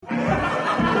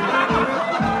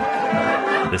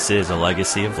This is a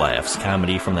legacy of laughs,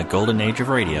 comedy from the golden age of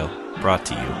radio, brought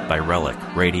to you by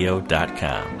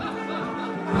RelicRadio.com.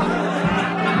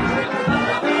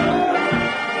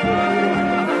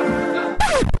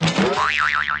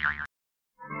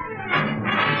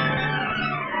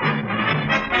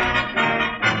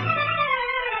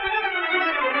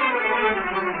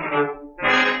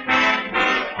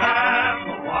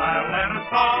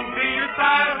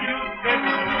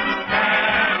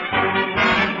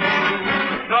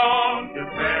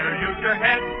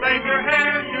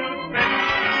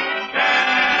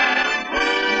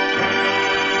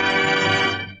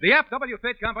 The F.W.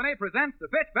 Fitch Company presents The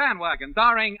Fitch Bandwagon,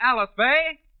 starring Alice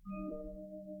Faye.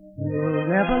 You'll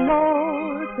never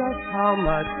know just how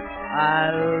much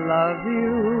I love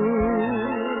you.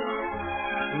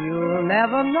 You'll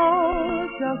never know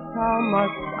just how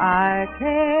much I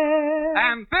care.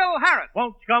 And Phil Harris.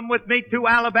 Won't you come with me to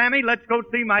Alabama? Let's go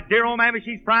see my dear old mammy.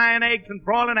 She's frying eggs and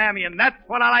broiling hammy, and that's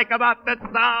what I like about this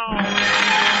song.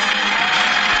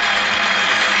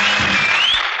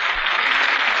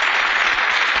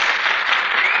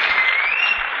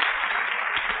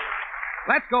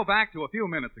 Let's go back to a few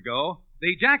minutes ago.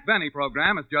 The Jack Benny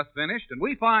program has just finished, and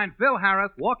we find Phil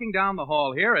Harris walking down the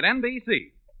hall here at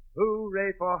NBC.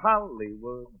 Hooray for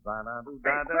Hollywood. Hey,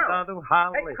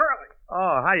 Holly. Hey, Curly.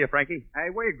 Oh, hiya, Frankie. Hey,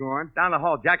 where you going? Down the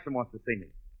hall. Jackson wants to see me.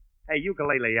 Hey,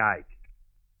 Ukulele Ike.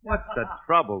 What's the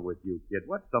trouble with you, kid?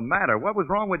 What's the matter? What was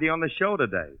wrong with you on the show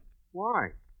today?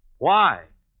 Why? Why?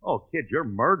 Oh, kid, you're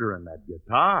murdering that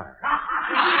guitar.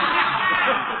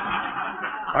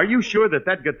 Are you sure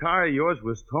that guitar of yours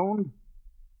was toned?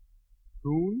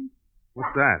 Tune?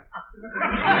 What's that?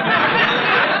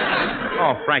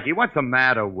 Oh, Frankie, what's the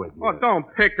matter with you? Oh, don't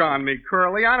pick on me,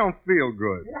 Curly. I don't feel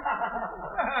good.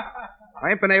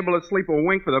 I ain't been able to sleep a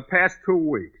wink for the past 2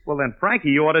 weeks. Well, then, Frankie,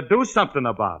 you ought to do something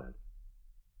about it.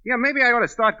 Yeah, maybe I ought to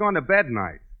start going to bed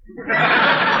nights.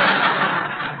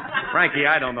 Frankie,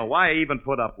 I don't know why I even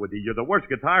put up with you. You're the worst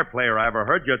guitar player I ever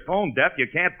heard. You're tone deaf. You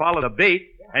can't follow the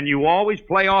beat. And you always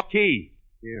play off key.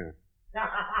 Yeah.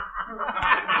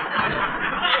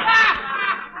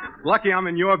 Lucky I'm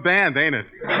in your band, ain't it?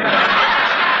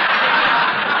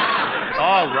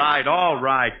 All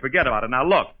right. Forget about it. Now,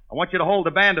 look, I want you to hold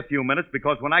the band a few minutes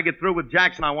because when I get through with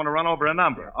Jackson, I want to run over a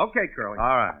number. Okay, Curly.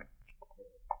 All right.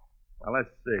 Now,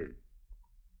 let's see.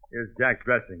 Here's Jack's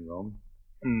dressing room.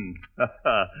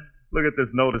 Look at this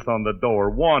notice on the door.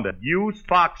 Wanted. Used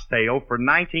foxtail for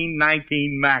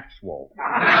 1919 Maxwell.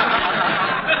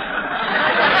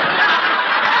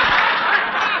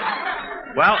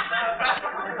 Well,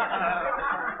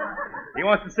 he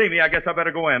wants to see me. I guess I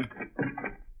better go in.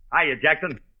 Hiya,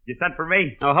 Jackson. You sent for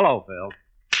me? Oh, hello, Phil.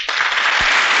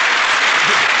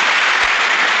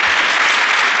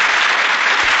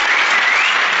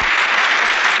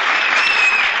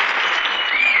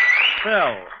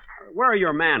 Phil, where are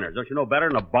your manners? Don't you know better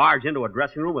than to barge into a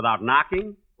dressing room without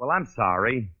knocking? Well, I'm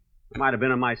sorry. It might have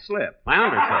been in my slip. My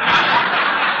undershirt.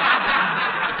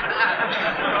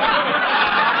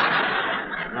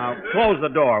 Now, close the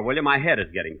door, will you? My head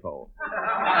is getting cold.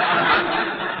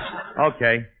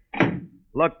 Okay.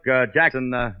 Look,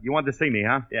 Jackson, you wanted to see me,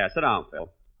 huh? Yeah, sit down,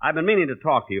 Phil. I've been meaning to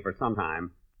talk to you for some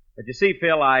time. But you see,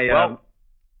 Phil, Well,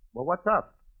 what's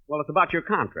up? Well, it's about your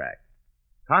contract.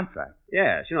 Contract?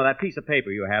 Yes, you know, that piece of paper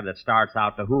you have that starts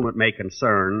out to whom it may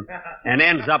concern and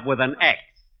ends up with an X.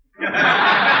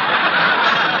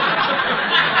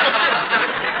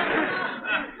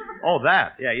 Oh,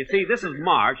 that? Yeah, you see, this is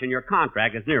March and your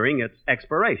contract is nearing its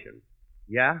expiration.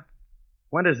 Yeah?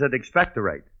 When does it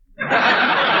expectorate?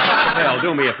 Phil,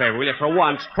 do me a favor, will you? For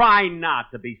once, try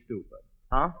not to be stupid.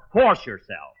 Huh? Force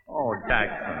yourself. Oh,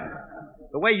 Jackson.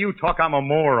 The way you talk, I'm a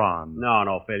moron.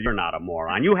 No, Phil, you're not a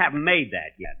moron. You haven't made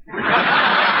that yet.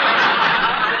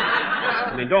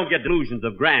 I mean, don't get delusions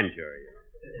of grandeur.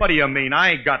 What do you mean?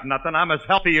 I ain't got nothing. I'm as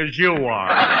healthy as you are.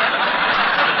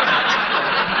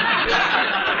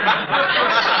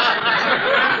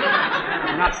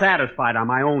 I'm not satisfied on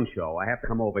my own show. I have to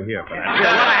come over here for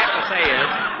that.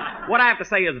 Phil, what I have to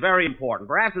say is very important.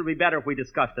 Perhaps it would be better if we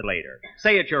discussed it later.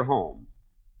 Say at your home.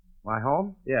 My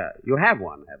home? Yeah, you have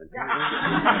one, haven't you?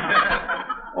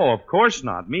 Oh, of course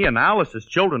not. Me and Alice is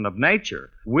children of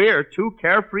nature. We're two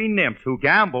carefree nymphs who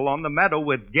gamble on the meadow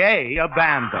with gay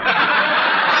abandon.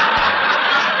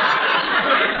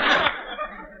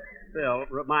 Phil,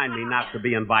 remind me not to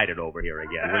be invited over here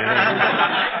again.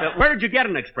 Phil, where did you get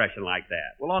an expression like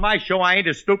that? Well, on my show, I ain't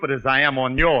as stupid as I am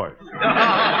on yours.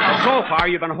 So far,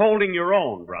 you've been holding your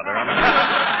own, brother.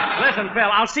 Listen, Phil,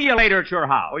 I'll see you later at your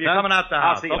house. Oh, you're coming out the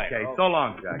house. I'll see you okay, later. So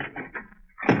long, Jack.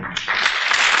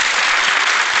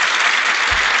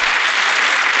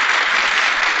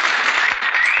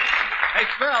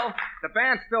 The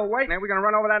band's still waiting. Ain't we going to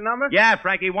run over that number? Yeah,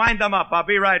 Frankie, wind them up. I'll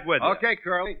be right with you. Okay,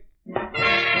 Curly.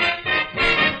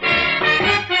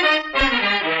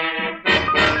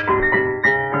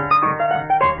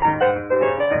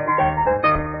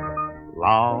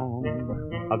 Long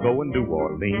ago in New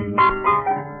Orleans,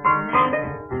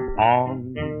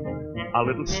 on a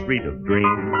little street of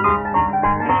dreams,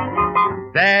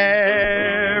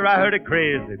 there I heard a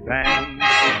crazy band.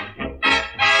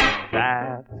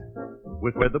 That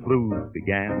was where the blues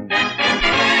began.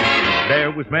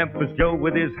 There was Memphis Joe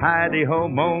with his hidey-ho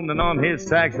moaning on his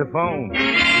saxophone.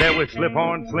 There was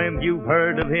Slip-Horn Slim, you've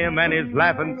heard of him, and his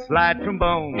laughing slide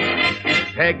trombone.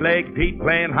 Peg-Leg Pete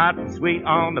playing hot and sweet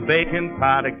on the bacon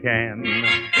powder can.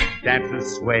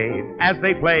 Dancers swayed as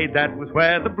they played, that was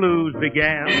where the blues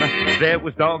began. There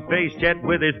was Dog-Faced Chet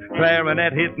with his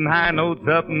clarinet hitting high notes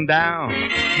up and down.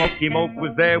 Smokey Moke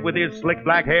was there with his slick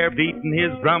black hair beating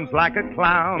his drums like a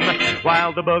clown.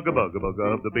 While the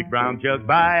bugga-bugga-bugga of the big brown jug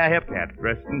by a hip cat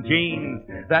dressed in jeans,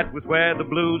 that was where the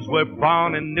blues were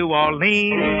born in New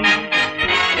Orleans.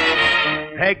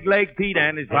 Peg-Leg Pete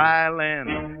and his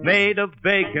violin, made of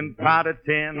bacon powder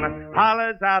tin,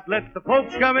 hollers out, let the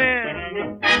folks come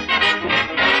in.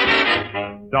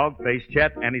 Dog-Faced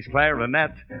Chet and his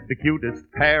clarinet, the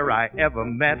cutest pair I ever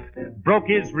met, broke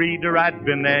his reader, I'd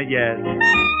been there yet.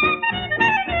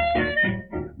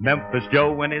 Memphis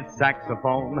Joe and his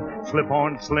saxophone,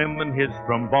 Slip-Horn Slim and his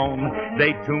trombone,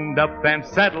 they tuned up and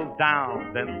settled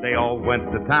down, then they all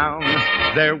went to town.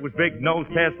 There was Big Nose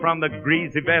Tess from the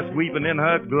greasy vest weaving in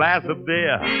her glass of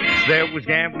beer. There was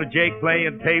Gambler Jake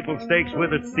playing table stakes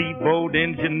with a seaboat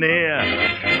engineer.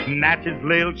 Natchez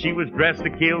Lil, she was dressed to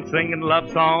kill, singing love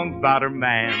songs about her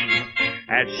man.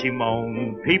 As she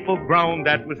moaned, people groaned,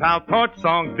 that was how torch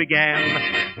songs began.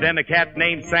 Then a cat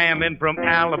named Sam in from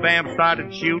Alabama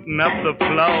started shooting up the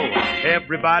floor.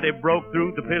 Everybody broke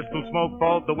through, the pistol smoke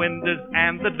filled the windows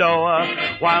and the door,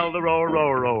 while the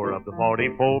roar of the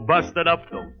 44 busted up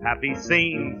those happy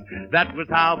scenes. That was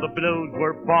how the blues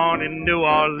were born in New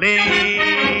Orleans.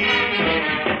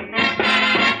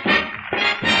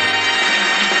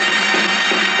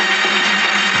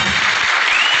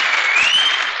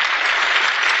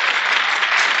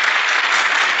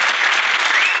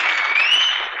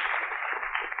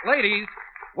 Ladies,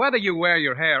 whether you wear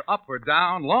your hair up or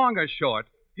down, long or short,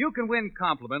 you can win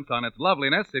compliments on its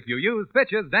loveliness if you use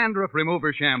Fitch's Dandruff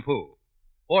Remover Shampoo.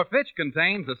 For Fitch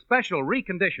contains a special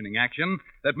reconditioning action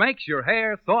that makes your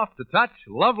hair soft to touch,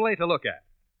 lovely to look at.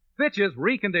 Fitch's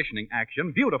reconditioning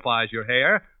action beautifies your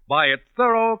hair by its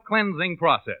thorough cleansing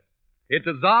process. It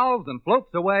dissolves and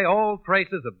floats away all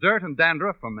traces of dirt and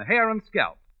dandruff from the hair and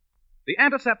scalp. The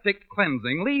antiseptic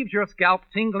cleansing leaves your scalp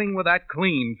tingling with that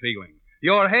clean feeling,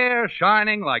 your hair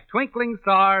shining like twinkling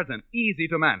stars and easy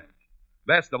to manage.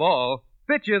 Best of all,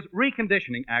 Fitch's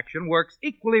reconditioning action works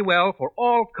equally well for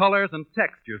all colors and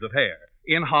textures of hair,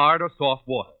 in hard or soft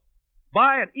water.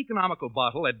 Buy an economical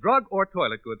bottle at drug or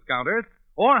toilet goods counters,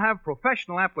 or have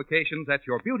professional applications at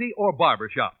your beauty or barber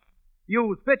shop.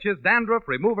 Use Fitch's Dandruff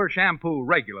Remover Shampoo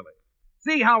regularly.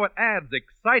 See how it adds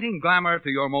exciting glamour to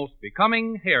your most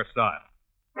becoming hairstyle.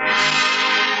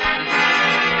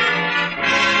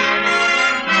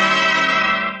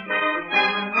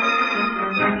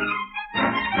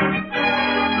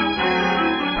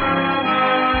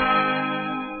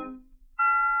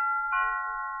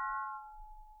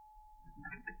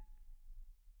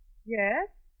 Yes?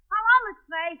 Hello, Miss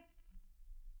Faye.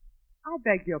 I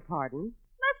beg your pardon.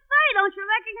 Miss Faye, don't you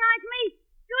recognize me?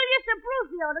 Julius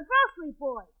Abruzio, the grocery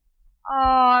boy.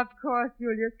 Oh, of course,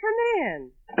 Julius. Come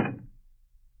in.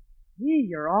 Gee,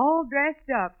 you're all dressed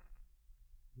up.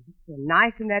 You look so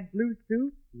nice in that blue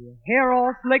suit. Your hair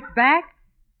all slicked back.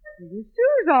 And your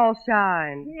shoes all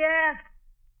shine. Yeah.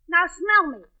 Now smell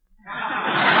me.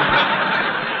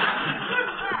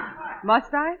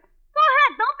 Must I? Go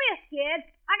ahead, don't be scared.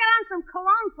 I got on some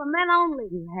cologne for men only.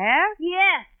 You have?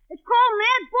 Yeah. It's called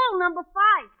Mad Bull number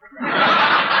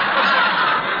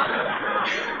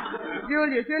 5.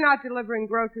 Julius, you're not delivering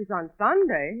groceries on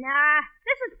Sunday. Nah,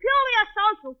 this is purely a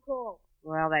social call.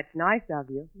 Well, that's nice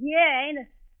of you. Yeah, ain't it?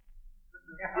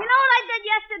 You know what I did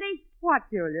yesterday? What,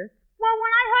 Julius? Well,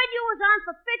 when I heard you was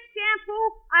on for Fitch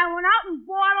shampoo, I went out and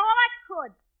bought all I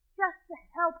could. Just to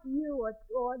help you,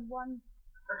 adored one.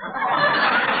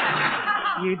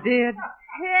 You did?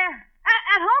 Yeah.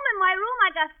 At home in my room, I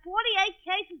got 48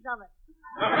 cases of it.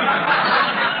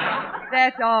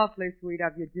 That's awfully sweet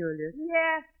of you, Julius.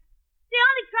 Yeah. The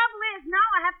only trouble is now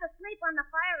I have to sleep on the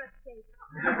fire escape.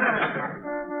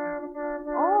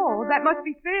 Oh, that must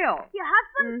be Phil. Your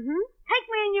husband? Mm-hmm. Take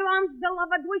me in your arms,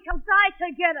 beloved. We shall die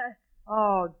together.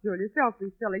 Oh, Julius, don't be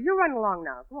silly. You run along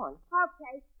now. Come on.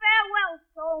 Okay, farewell,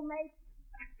 soulmate.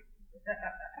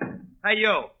 Hey,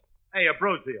 you. Hey,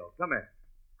 Abruzio, come here.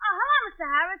 Oh, hello, Mr.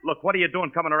 Harris. Look, what are you doing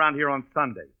coming around here on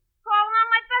Sunday? Calling on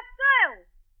my best girl.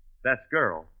 Best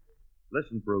girl.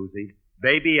 Listen, Bruzy.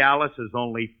 Baby Alice is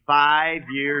only 5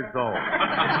 years old.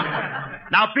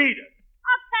 Now beat it.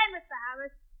 Okay, Mr.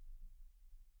 Harris.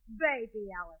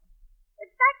 Baby Alice. If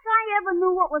that guy ever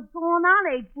knew what was going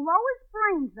on, he'd blow his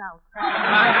brains out.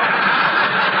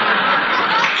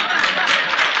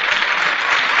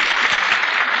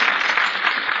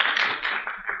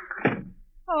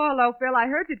 Oh, hello, Phil. I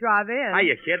heard you drive in.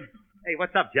 Hiya, kid. Hey,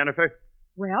 what's up, Jennifer?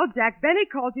 Well, Jack Benny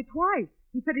called you twice.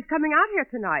 He said he's coming out here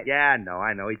tonight. Yeah,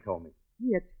 I know. He told me.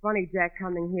 Gee, it's funny, Jack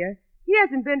coming here. He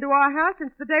hasn't been to our house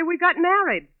since the day we got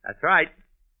married. That's right.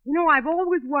 You know, I've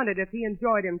always wondered if he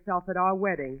enjoyed himself at our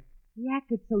wedding. He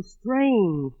acted so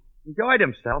strange. Enjoyed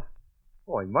himself.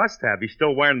 Oh, he must have. He's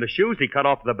still wearing the shoes he cut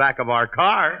off the back of our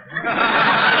car.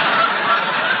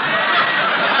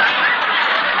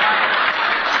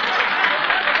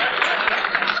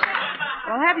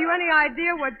 Well, have you any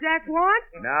idea what Jack wants?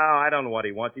 No, I don't know what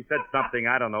he wants. He said something,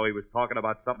 I don't know. He was talking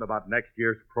about something about next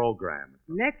year's program.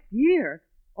 Next year?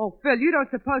 Oh, Phil, you don't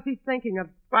suppose he's thinking of...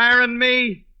 Firing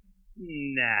me?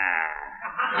 Nah.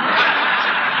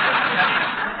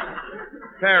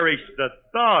 Perish the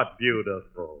thought,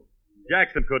 beautiful.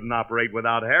 Jackson couldn't operate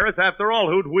without Harris. After all,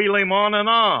 who'd wheel him on and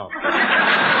off?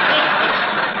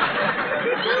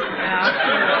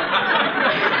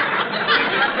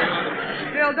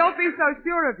 Phil, don't be so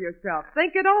sure of yourself.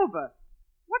 Think it over.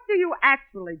 What do you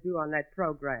actually do on that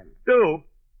program? Do?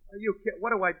 Are you kidding?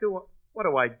 What do I do? What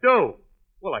do I do?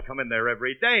 Well, I come in there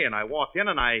every day, and I walk in,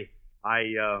 and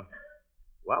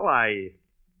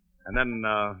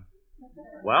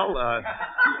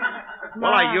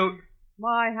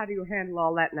My, how do you handle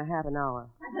all that in a half an hour?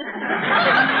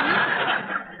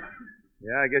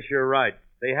 Yeah, I guess you're right.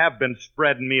 They have been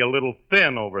spreading me a little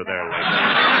thin over there lately.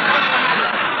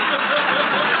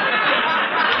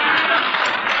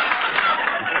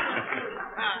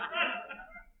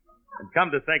 And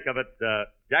come to think of it,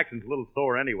 Jackson's a little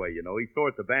sore anyway, you know. He's sore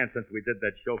at the band since we did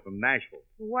that show from Nashville.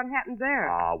 What happened there?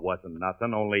 Ah, wasn't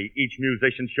nothing. Only each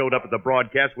musician showed up at the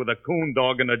broadcast with a coon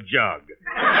dog and a jug.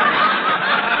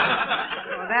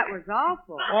 Oh, that was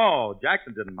awful. Oh,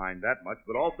 Jackson didn't mind that much,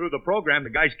 but all through the program, the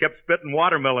guys kept spitting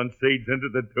watermelon seeds into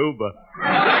the tuba.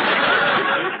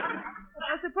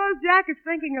 I suppose Jack is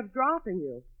thinking of dropping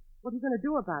you. What are you going to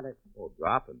do about it? Oh,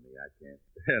 dropping me? I can't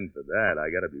stand for that. I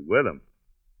got to be with him.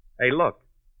 Hey, look.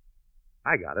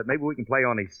 I got it. Maybe we can play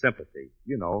on his sympathy.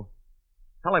 You know,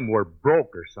 tell him we're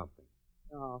broke or something.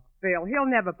 Oh, Phil, he'll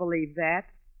never believe that.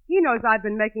 He knows I've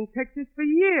been making pictures for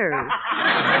years.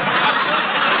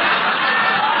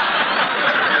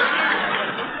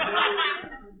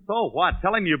 So what?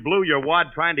 Tell him you blew your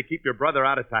wad trying to keep your brother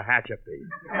out of Tehachapi.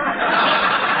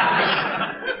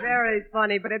 Very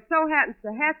funny, but it so happens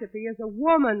Tehachapi is a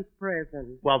woman's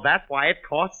prison. Well, that's why it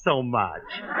costs so much.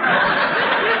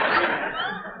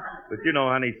 But you know,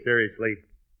 honey, seriously,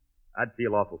 I'd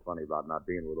feel awful funny about not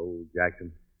being with old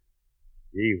Jackson.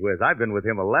 Gee whiz, I've been with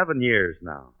him 11 years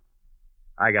now.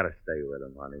 I gotta stay with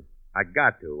him, honey. I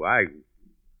got to.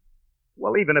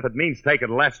 Well, even if it means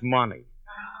taking less money.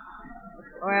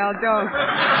 Well,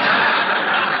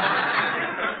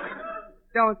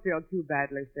 don't feel too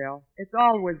badly, Phil. It's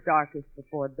always darkest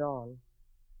before dawn.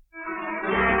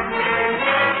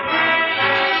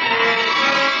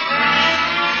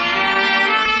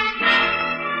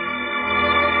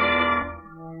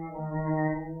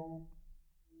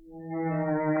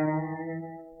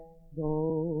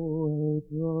 Though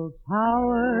April's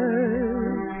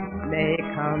powers may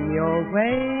come your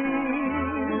way,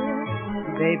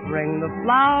 they bring the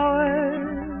flowers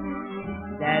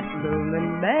that bloom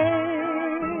in May.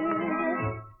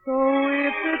 So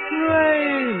if it's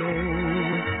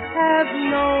raining, have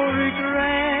no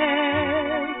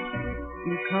regret,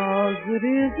 because it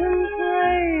isn't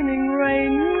raining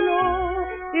rain, you know,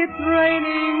 it's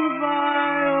raining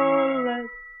violets.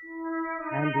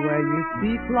 And where you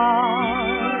see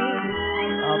flowers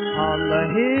upon the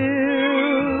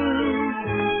hills,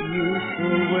 you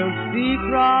soon will see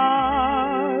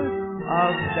crowds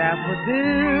of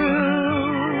daffodils.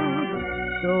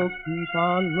 So keep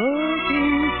on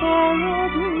looking for a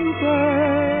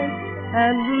bluebird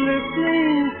and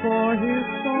listening for his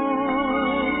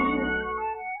song.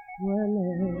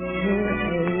 Whenever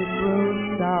April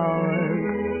showers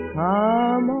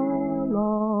come along.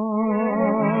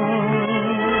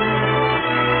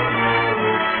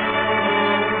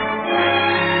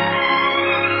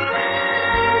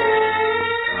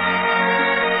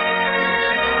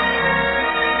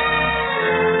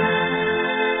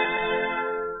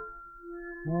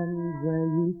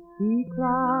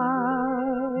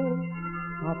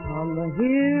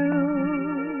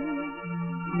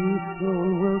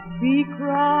 be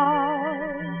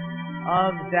crowds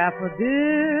of daffodils.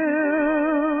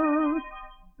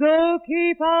 So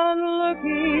keep on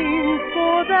looking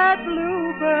for that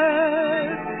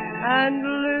bluebird and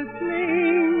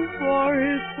listening for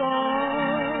his song.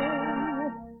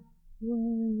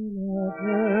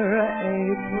 Whenever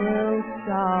April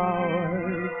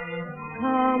showers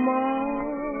come on.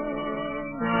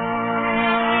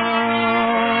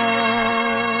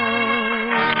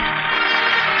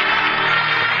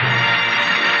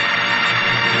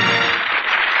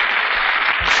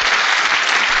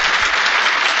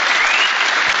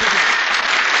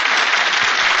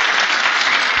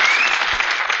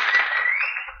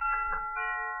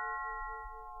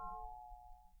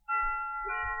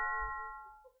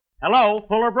 Hello,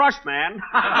 Fuller Brushman.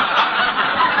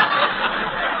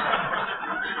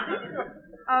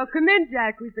 Oh, come in,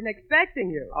 Jack. We've been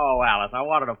expecting you. Oh, Alice, I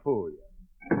wanted to fool you.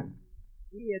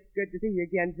 Gee, it's good to see you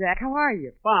again, Jack. How are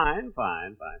you? Fine.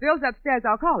 Bill's upstairs.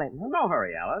 I'll call him. No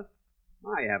hurry, Alice.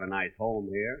 I have a nice home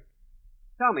here.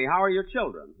 Tell me, how are your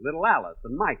children, little Alice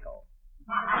and Michael?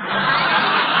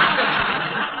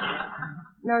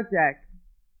 No, Jack.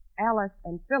 Alice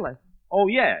and Phyllis. Oh,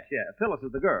 yes. Phyllis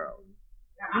is the girl.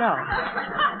 No.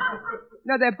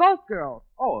 No, they're both girls.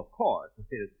 Oh, of course.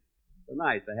 It's so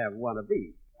nice to have one of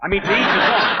each. I mean, to each his own.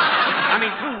 I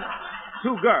mean,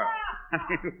 two girls.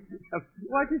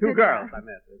 Two girls, I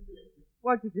meant.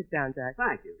 Won't you sit down, Jack?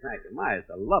 Thank you. My, it's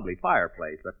a lovely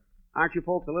fireplace, but aren't you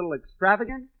folks a little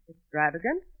extravagant?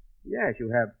 Extravagant? Yes,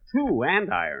 you have 2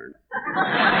 andirons.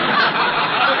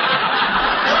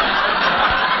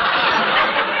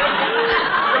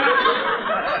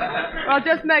 Well,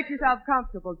 just make yourself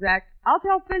comfortable, Jack. I'll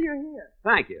tell Phil you're here.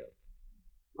 Thank you.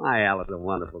 My Alice is a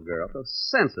wonderful girl. So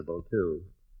sensible, too.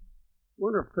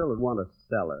 Wonder if Phil would want to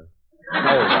sell her.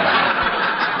 Oh,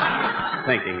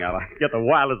 thinking of. I get the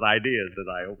wildest ideas as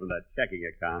I open that checking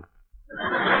account.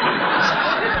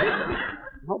 I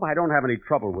hope I don't have any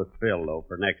trouble with Phil, though,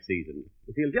 for next season.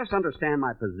 If he'll just understand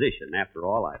my position. After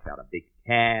all, I've got a big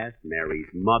cast,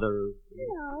 Mary's mother.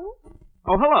 Hello.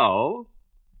 Oh, hello.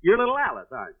 You're little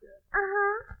Alice, aren't you?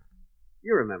 Uh-huh.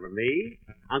 You remember me,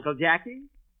 Uncle Jackie?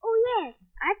 Oh, yes.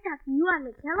 I talked to you on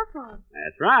the telephone.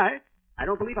 That's right. I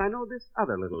don't believe I know this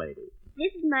other little lady.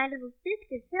 This is my little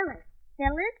sister, Phyllis.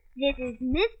 Phyllis, this is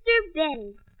Mr.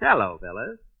 Benny. Hello,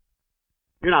 Phyllis.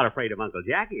 You're not afraid of Uncle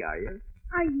Jackie, are you?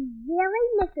 Are you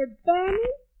really Mr. Benny?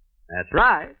 That's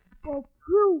right. Well,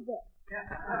 prove it.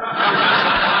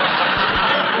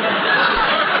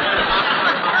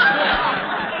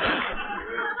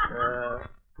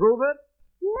 Prove it?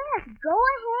 Yes, go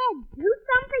ahead. Do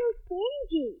something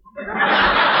stingy.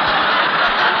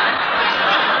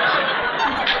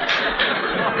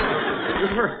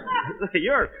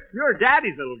 You're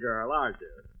Daddy's little girl, aren't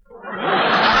you?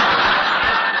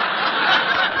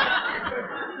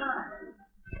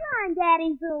 I'm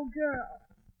Daddy's little girl.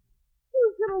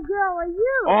 Whose little girl are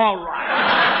you? All right.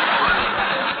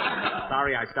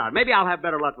 Sorry I started. Maybe I'll have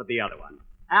better luck with the other one.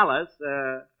 Alice,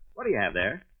 what do you have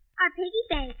there? Our piggy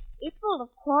bank. It's full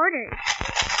of quarters.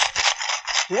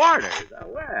 Quarters? Oh,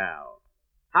 well.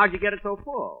 How'd you get it so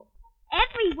full?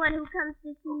 Everyone who comes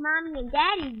to see Mommy and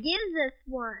Daddy gives us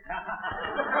one.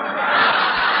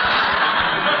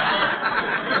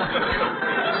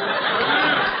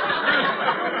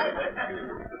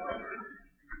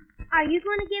 Are you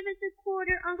going to give us a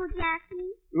quarter, Uncle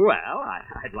Jackie? Well,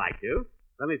 I'd like to.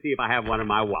 Let me see if I have one in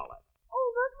my wallet.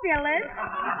 Oh, look, Phyllis.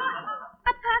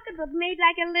 A pocketbook made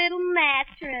like a little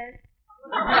mattress.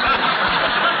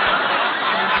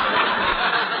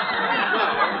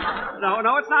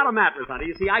 No, it's not a mattress, honey.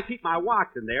 You see, I keep my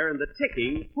watch in there, and the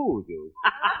ticking fools you.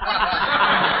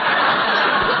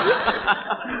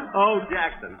 Oh,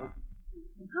 Jackson.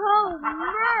 Oh,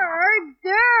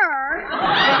 murder!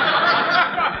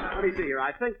 Let me see here.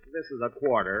 I think this is a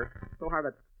quarter. So hard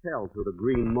to tell through the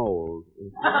green mold.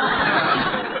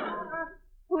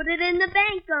 Put it in the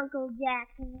bank, Uncle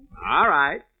Jackson. All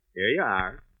right. Here you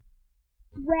are.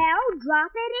 Well,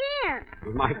 drop it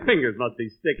in. My fingers must be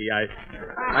sticky. I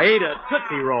ate a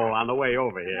Tootsie Roll on the way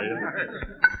over here.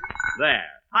 There.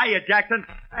 Hiya, Jackson.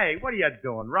 Hey, what are you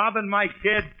doing? Robbing my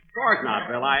kid? Of course not,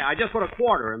 Bill. I just put a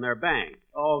quarter in their bank.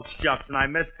 Oh, shucks, and I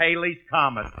missed Haley's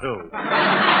comet, too.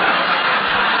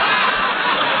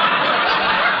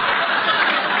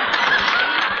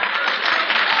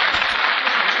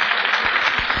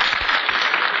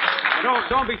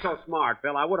 Don't be so smart,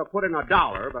 Bill. I would have put in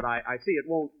 $1, but I see it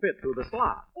won't fit through the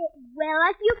slot. Well,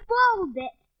 if you fold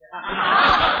it.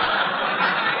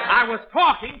 I was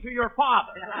talking to your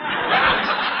father.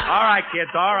 All right,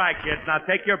 kids. Now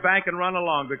take your bank and run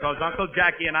along because Uncle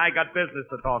Jackie and I got business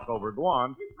to talk over. Go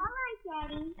on. All right.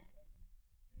 Daddy.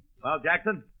 Well,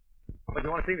 Jackson, what do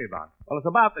you want to see me about? Well, it's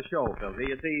about the show, Philby.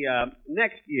 You see,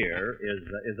 next year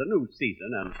is a new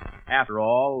season, and after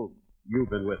all, you've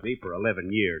been with me for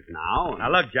 11 years now.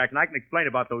 Now, look, Jackson, I can explain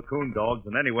about those coon dogs,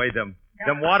 and anyway, them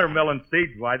watermelon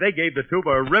seeds, why, they gave the tuba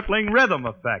a rippling rhythm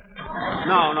effect.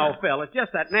 No, Phil, it's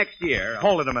just that next year...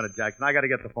 Hold it a minute, Jackson. I got to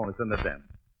get the phone. It's in the den.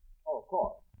 Oh, of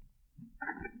course.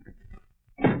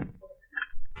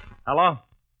 Hello?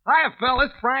 Hiya, Phil.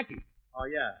 It's Frankie. Oh,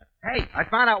 yeah. Hey, I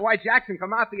found out why Jackson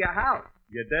come out to your house.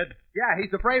 You did? Yeah,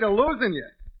 he's afraid of losing you.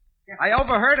 I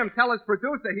overheard him tell his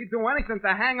producer he'd do anything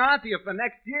to hang on to you for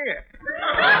next year.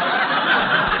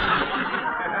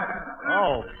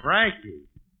 Oh, Frankie.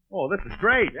 Oh, this is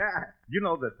great. Yeah. You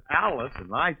know that Alice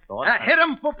and I thought... Hit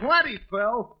him for plenty,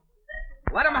 Phil.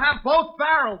 Let him have both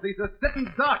barrels. He's a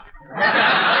sitting duck.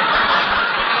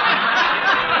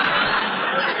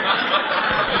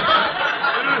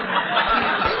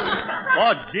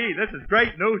 Oh, gee, this is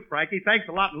great news, Frankie. Thanks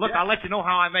a lot. And look, I'll let you know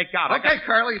how I make out. Okay,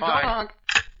 Curly, so long.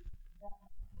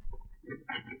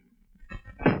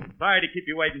 Sorry to keep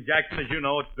you waiting, Jackson. As you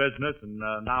know, it's business. And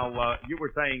now, you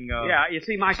were saying... Yeah, you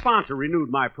see, my sponsor renewed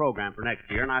my program for next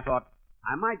year, and I thought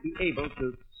I might be able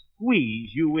to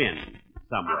squeeze you in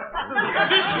somewhere.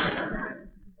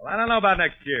 Well, I don't know about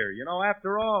next year. You know,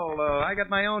 after all, I got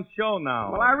my own show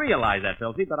now. Well, I realize that,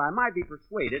 Filthy, but I might be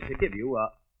persuaded to give you a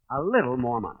little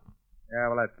more money. Yeah,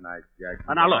 well, that's nice,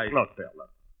 Jackson. Now, look, Phil, look.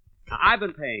 Now, I've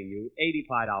been paying you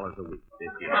 $85 a week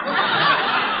this year.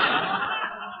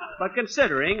 But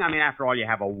considering, I mean, after all, you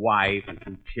have a wife and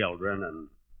 2 children, and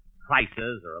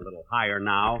prices are a little higher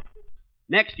now,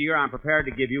 next year I'm prepared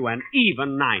to give you an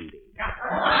even 90.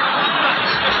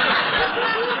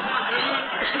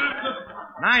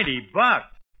 $90?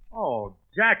 Oh,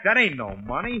 Jack, that ain't no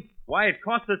money. Why, it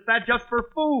costs us that just for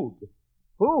food.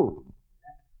 Food?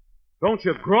 Don't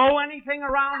you grow anything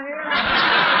around here?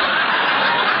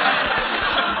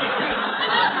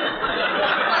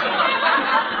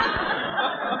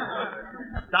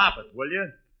 Stop it, will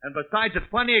you? And besides, it's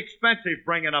plenty expensive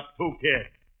bringing up 2 kids.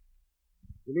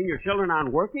 You mean your children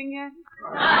aren't working yet?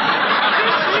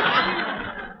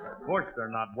 Of course they're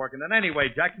not working. And anyway,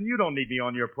 Jackson, you don't need me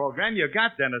on your program. You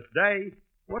got Dennis Day.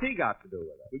 What he got to do with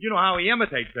it? Well, you know how he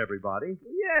imitates everybody.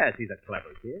 Yes, he's a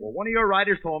clever kid. Well, one of your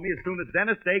writers told me as soon as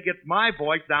Dennis Day gets my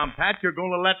voice down pat, you're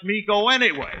going to let me go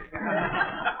anyway.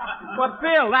 But,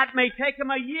 Phil, that may take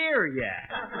him a year yet.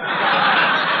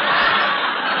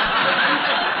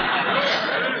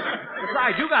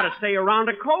 Besides, you got to stay around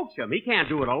to coach him. He can't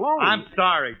do it alone. I'm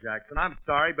sorry, Jackson. I'm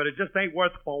sorry, but it just ain't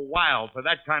worth a while for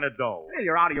that kind of dough. Hey,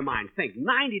 you're out of your mind. Think,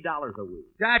 $90 a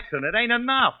week. Jackson, it ain't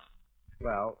enough.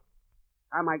 Well,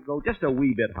 I might go just a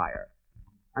wee bit higher.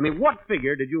 I mean, what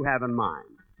figure did you have in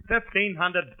mind?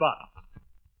 $1,500.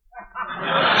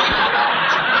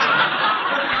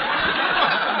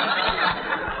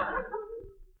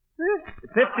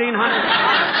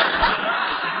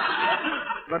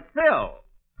 $1,500. But Phil,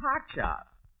 hotshot,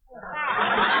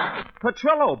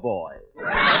 Petrillo boy,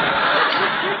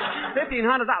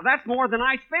 $1,500. That's more than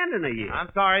I spend in a year. I'm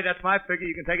sorry, that's my figure.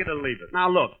 You can take it or leave it. Now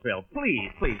look, Phil,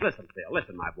 please, listen, Phil,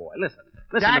 listen, my boy, listen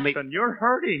Jackson, to me. You're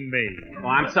hurting me. Oh,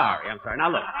 I'm sorry. Now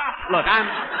look,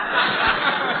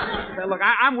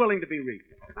 I'm willing to be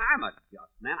reasonable. I'm a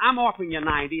just man. I'm offering you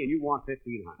 90, and you want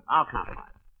 1,500. I'll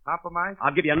compromise. Compromise?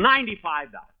 I'll give you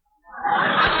 $95.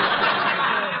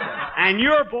 And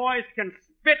your boys can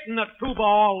spit in the tuba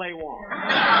all they want.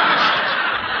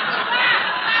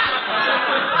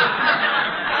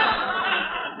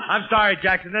 I'm sorry,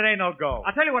 Jackson. That ain't no go.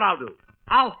 I'll tell you what I'll do.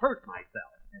 I'll hurt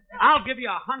myself. I'll give you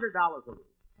 $100 a week.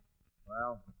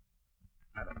 Well,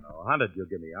 I don't know. 100 you'll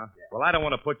give me, huh? Yeah. Well, I don't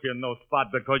want to put you in no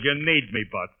spot because you need me,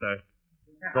 Buster.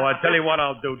 So I tell you what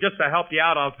I'll do. Just to help you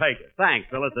out, I'll take it. Thanks,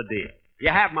 Phil. It's a deal. You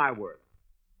have my word.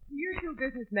 Do you 2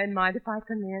 businessmen mind if I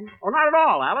come in? Oh, not at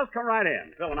all, Alice. Come right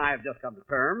in. Phil and I have just come to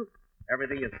terms.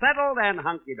 Everything is settled and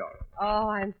hunky-dory. Oh,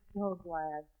 I'm so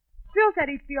glad. Phil said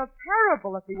he'd feel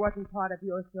terrible if he wasn't part of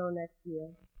your show next year.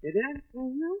 Did he?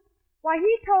 Mm-hmm. Why,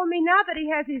 he told me now that he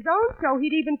has his own show,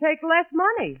 he'd even take less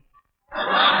money.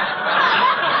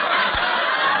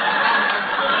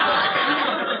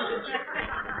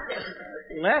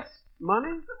 Less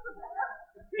money?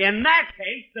 In that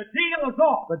case, the deal is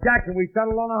off. But, Jackson, we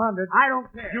settled on 100. I don't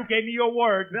care. You gave me your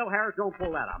word. Bill Harris, don't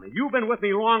pull that on me. You've been with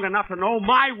me long enough to know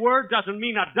my word doesn't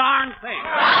mean a darn thing.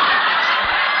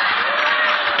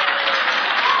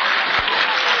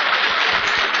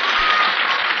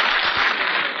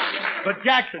 But,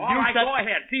 Jackson, All right, go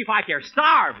ahead. See if I care.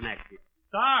 Starve next year.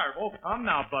 Starve? Oh, come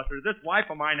now, Buster. This wife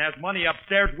of mine has money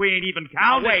upstairs we ain't even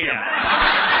counted. Wait a minute.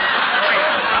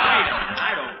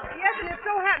 I don't care. Yes, and if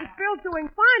doing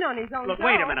fine on his own. Look,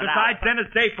 wait a minute, Besides, Alice. Dennis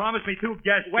Day promised me 2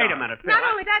 guest Wait a jobs. minute, Phil. Not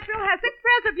only that, Bill has 6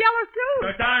 pairs of yellow shoes.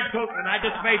 You're darn tootin', and I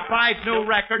just made 5 new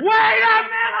records. Wait a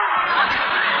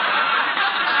minute!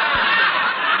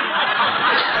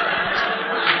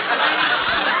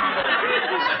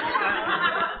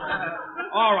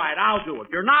 All right, I'll do it.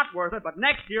 You're not worth it, but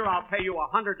next year I'll pay you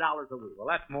 $100 a week. Well,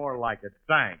 that's more like it.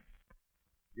 Thanks.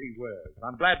 Gee whiz.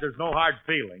 I'm glad there's no hard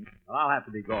feelings. Well, I'll have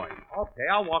to be going. Okay,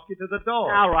 I'll walk you to the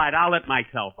door. All right, I'll let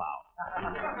myself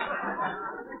out.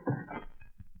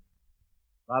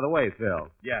 By the way, Phil,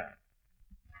 Yeah.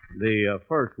 the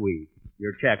first week,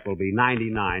 your check will be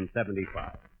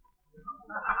 $99.75.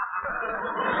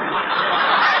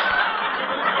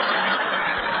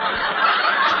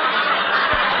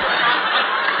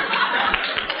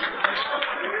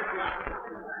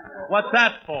 What's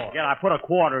that for? Yeah, I put a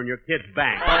quarter in your kid's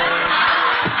bank.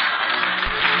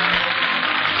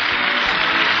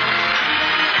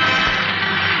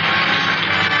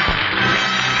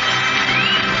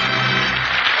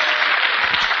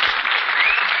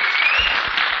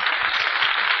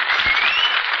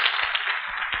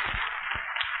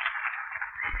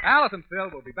 Alice and Phil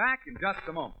will be back in just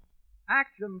a moment.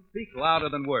 Actions speak louder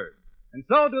than words, and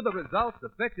so do the results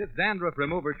of Fitch's Dandruff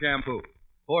Remover Shampoo.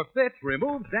 For Fitch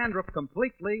removes dandruff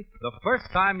completely the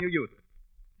first time you use it.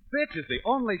 Fitch is the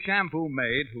only shampoo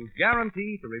made whose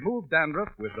guarantee to remove dandruff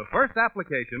with the first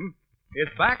application is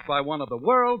backed by one of the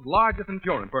world's largest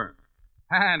insurance firms.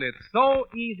 And it's so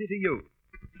easy to use.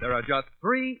 There are just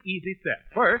 3 easy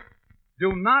steps. First,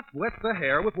 do not wet the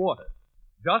hair with water.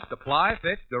 Just apply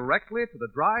Fitch directly to the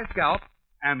dry scalp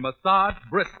and massage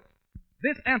briskly.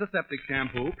 This antiseptic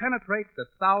shampoo penetrates the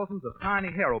thousands of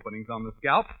tiny hair openings on the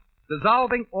scalp,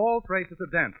 dissolving all traces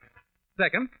of dandruff.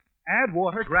 Second, add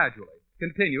water gradually.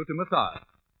 Continue to massage.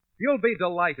 You'll be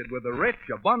delighted with the rich,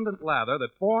 abundant lather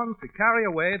that forms to carry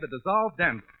away the dissolved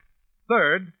dandruff.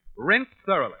 Third, rinse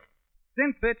thoroughly.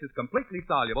 Since Fitch is completely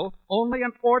soluble, only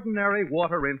an ordinary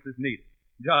water rinse is needed.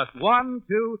 Just 1,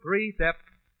 2, 3 steps,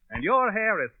 and your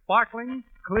hair is sparkling,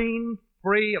 clean,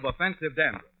 free of offensive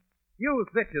dandruff. Use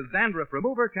Fitch's Dandruff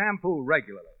Remover Shampoo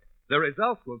regularly. The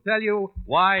results will tell you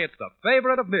why it's the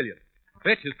favorite of millions.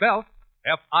 Fitch is spelled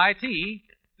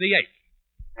F-I-T-C-H.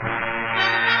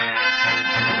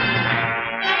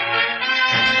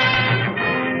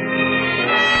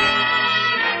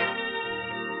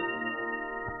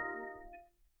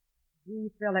 Gee,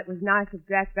 Phil, it was nice of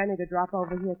Jack Benny to drop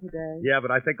over here today. Yeah,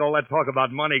 but I think all that talk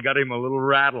about money got him a little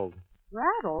rattled.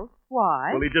 Rattled?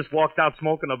 Why? Well, he just walked out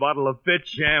smoking a bottle of Fitch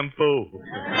shampoo.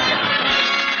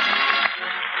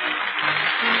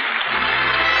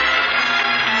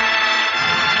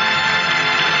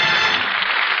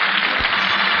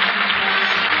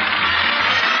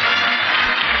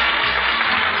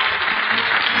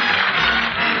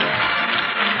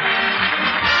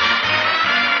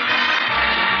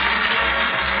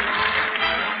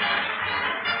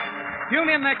 Tune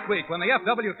in next week when the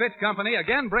F.W. Fitch Company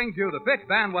again brings you the Fitch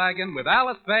Bandwagon with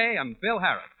Alice Faye and Phil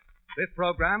Harris. This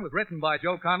program was written by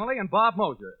Joe Connolly and Bob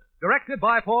Mosier, directed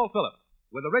by Paul Phillips,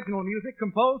 with original music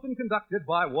composed and conducted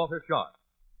by Walter Sharp.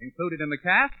 Included in the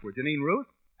cast were Janine Roos,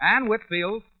 Ann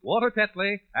Whitfield, Walter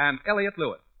Tetley, and Elliott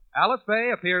Lewis. Alice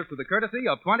Faye appears through the courtesy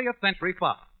of 20th Century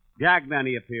Fox. Jack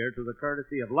Benny appeared through the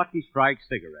courtesy of Lucky Strike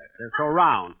cigarettes. They're so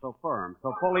round, so firm,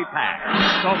 so fully packed,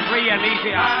 so free and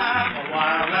easy on. A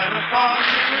while and a song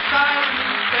in the silent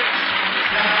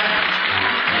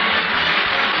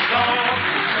So,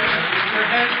 with your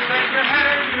head, shake your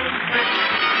hair, you fix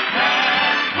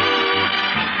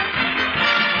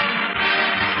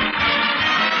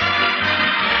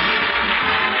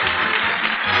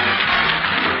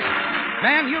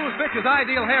Man, use Fitch's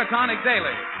Ideal Hair Tonic daily.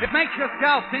 It makes your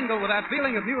scalp tingle with that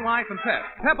feeling of new life and pep.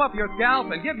 Pep up your scalp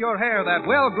and give your hair that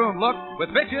well-groomed look with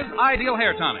Fitch's Ideal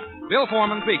Hair Tonic. Bill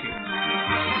Foreman speaking.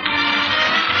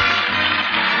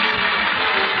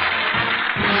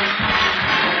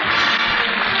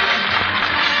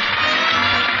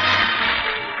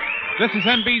 This is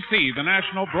NBC, the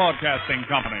National Broadcasting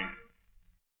Company.